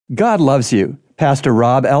God loves you. Pastor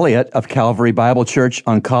Rob Elliott of Calvary Bible Church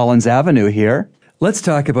on Collins Avenue here. Let's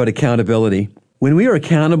talk about accountability. When we are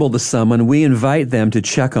accountable to someone, we invite them to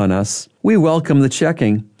check on us. We welcome the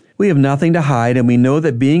checking. We have nothing to hide, and we know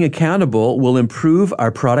that being accountable will improve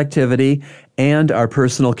our productivity and our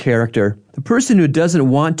personal character. The person who doesn't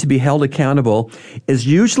want to be held accountable is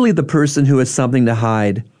usually the person who has something to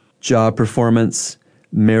hide: job performance,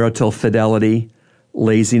 marital fidelity,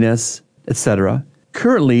 laziness, etc.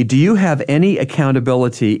 Currently, do you have any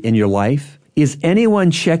accountability in your life? Is anyone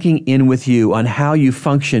checking in with you on how you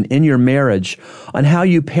function in your marriage, on how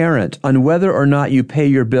you parent, on whether or not you pay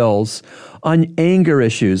your bills, on anger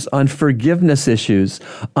issues, on forgiveness issues,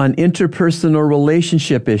 on interpersonal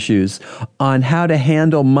relationship issues, on how to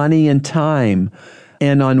handle money and time,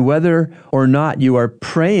 and on whether or not you are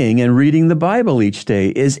praying and reading the Bible each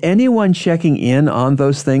day? Is anyone checking in on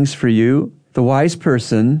those things for you? The wise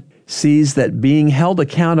person sees that being held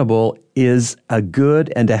accountable is a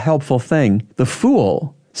good and a helpful thing. The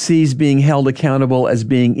fool sees being held accountable as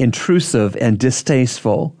being intrusive and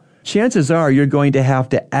distasteful. Chances are you're going to have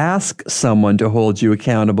to ask someone to hold you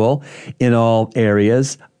accountable in all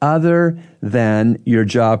areas other than your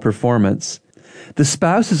job performance. The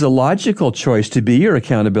spouse is a logical choice to be your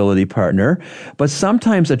accountability partner, but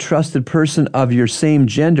sometimes a trusted person of your same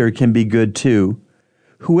gender can be good too.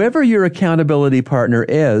 Whoever your accountability partner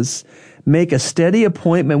is, make a steady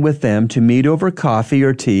appointment with them to meet over coffee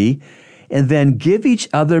or tea, and then give each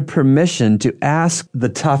other permission to ask the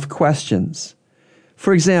tough questions.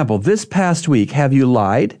 For example, this past week, have you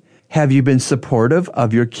lied? Have you been supportive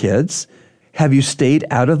of your kids? Have you stayed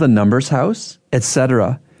out of the numbers house?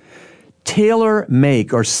 Etc. Tailor,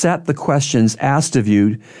 make, or set the questions asked of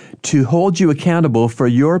you to hold you accountable for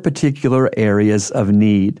your particular areas of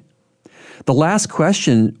need. The last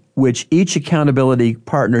question which each accountability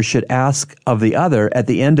partner should ask of the other at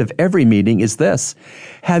the end of every meeting is this: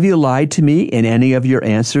 have you lied to me in any of your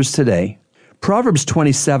answers today? Proverbs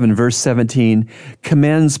 27, verse 17,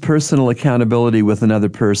 commends personal accountability with another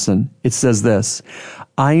person. It says this: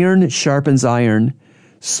 iron sharpens iron,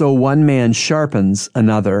 so one man sharpens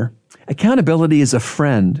another. Accountability is a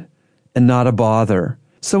friend and not a bother.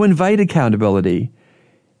 So invite accountability,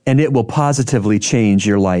 and it will positively change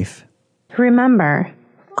your life. Remember,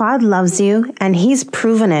 God loves you, and He's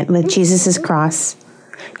proven it with Jesus' cross.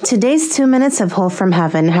 Today's 2 Minutes of Hope from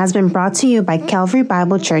Heaven has been brought to you by Calvary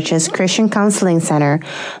Bible Church's Christian Counseling Center,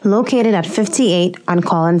 located at 58 on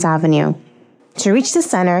Collins Avenue. To reach the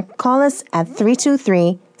center, call us at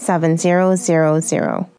 323-7000.